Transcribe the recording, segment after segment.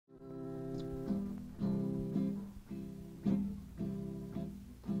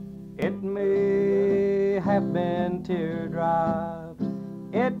have been teardrops,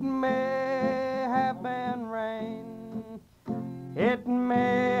 it may have been rain, it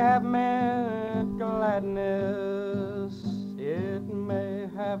may have meant gladness, it may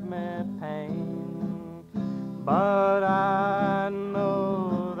have meant pain, but I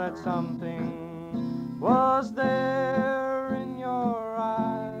know that something was there in your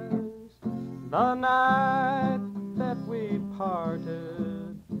eyes the night that we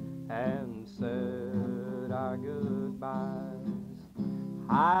parted and said our goodbyes.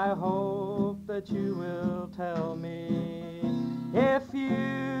 I hope that you will tell me if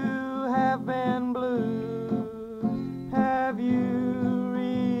you have been blue. Have you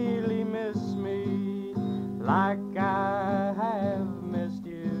really missed me like I have missed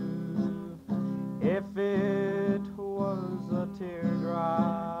you? If it was a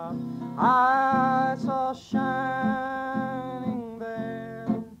teardrop I saw shining there,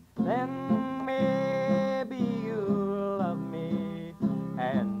 then maybe you'll love me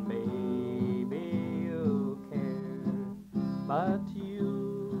and maybe you'll care. But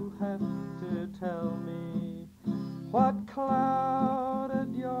you have to tell me what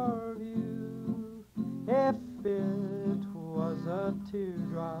clouded your view. If it was a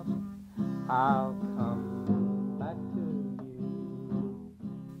teardrop, I'll come back to you.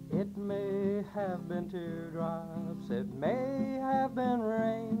 It may have been teardrops, it may have been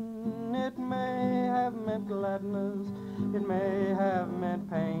rain, it may have meant gladness, it may have meant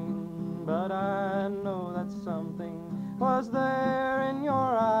pain, but I know that something was there in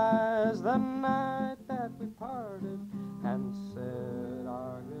your eyes the night that we parted and said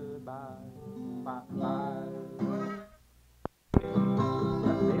our goodbyes. Bye-bye.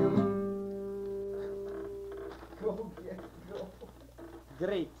 Go, yeah, go.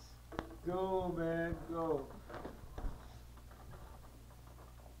 Grapes. Go, man, go.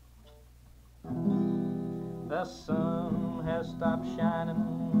 The sun has stopped shining,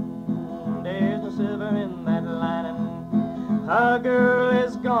 there's no silver in that lining. A girl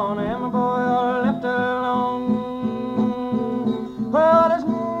is gone and my boy left alone. Well, there's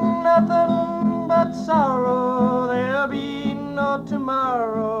nothing but sorrow, there'll be no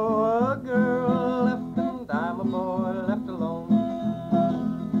tomorrow. A girl left and I'm a boy left alone.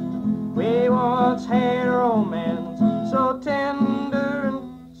 We once had romance, so tender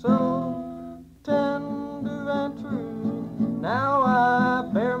and so tender and true. Now I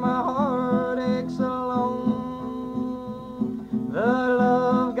bear my heartaches alone. The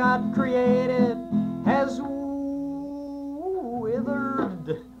love God created has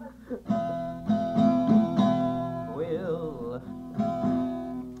withered. Will.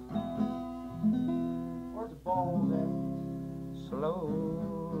 Where's the ball there?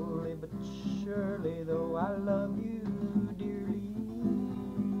 Slowly but surely, though I love you dearly.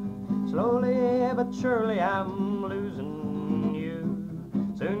 Slowly but surely I'm losing you.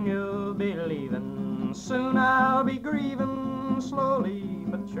 Soon you'll be leaving, soon I'll be grieving. Slowly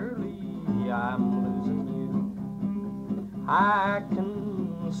but surely I'm losing you. I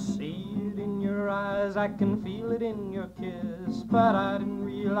can see it in your eyes, I can feel it in your kiss, but I didn't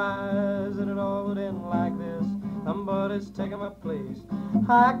realize that it all would end like this. Somebody's taking my place.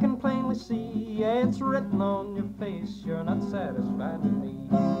 I can plainly see it's written on your face. You're not satisfied with me.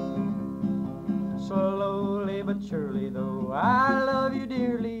 Slowly but surely, though I love you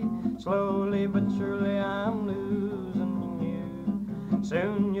dearly, slowly but surely I'm losing you.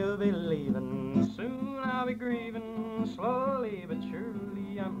 Soon you'll be leaving, soon I'll be grieving. Slowly but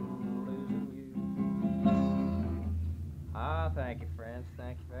surely I'm losing you. Ah, thank you, friends.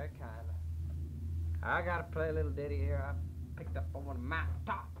 Thank you very kindly. I gotta play a little ditty here I picked up on one of my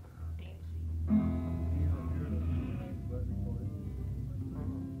top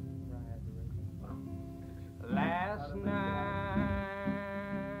Last night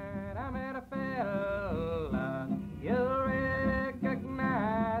I met a fella, you'll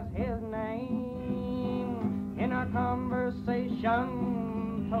recognize his name. In our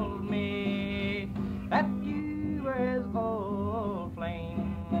conversation told me that you were his old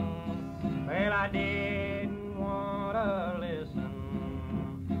flame. Well, I didn't want to listen,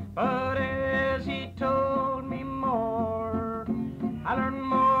 but as he told me more, I learned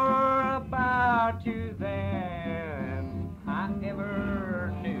more about you than I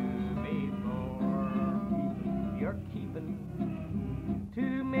ever knew before. You're keeping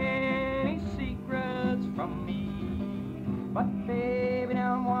too many secrets from me, but baby,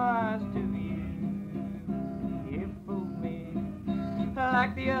 now I'm wise to you. You fooled me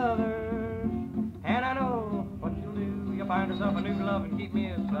like the others, and I know what you'll do. You'll find yourself a new love and keep me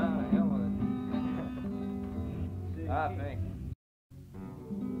aside. Hell with it. I think.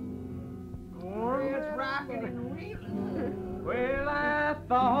 It's rocking. Well, I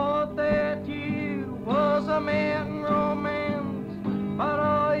thought that you was a man in romance, but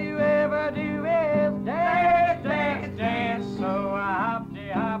all you ever do is dance, dance, dance. So I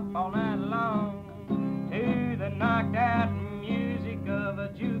hop all night long to the knocked out music of a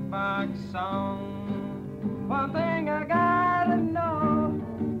jukebox song. One thing I got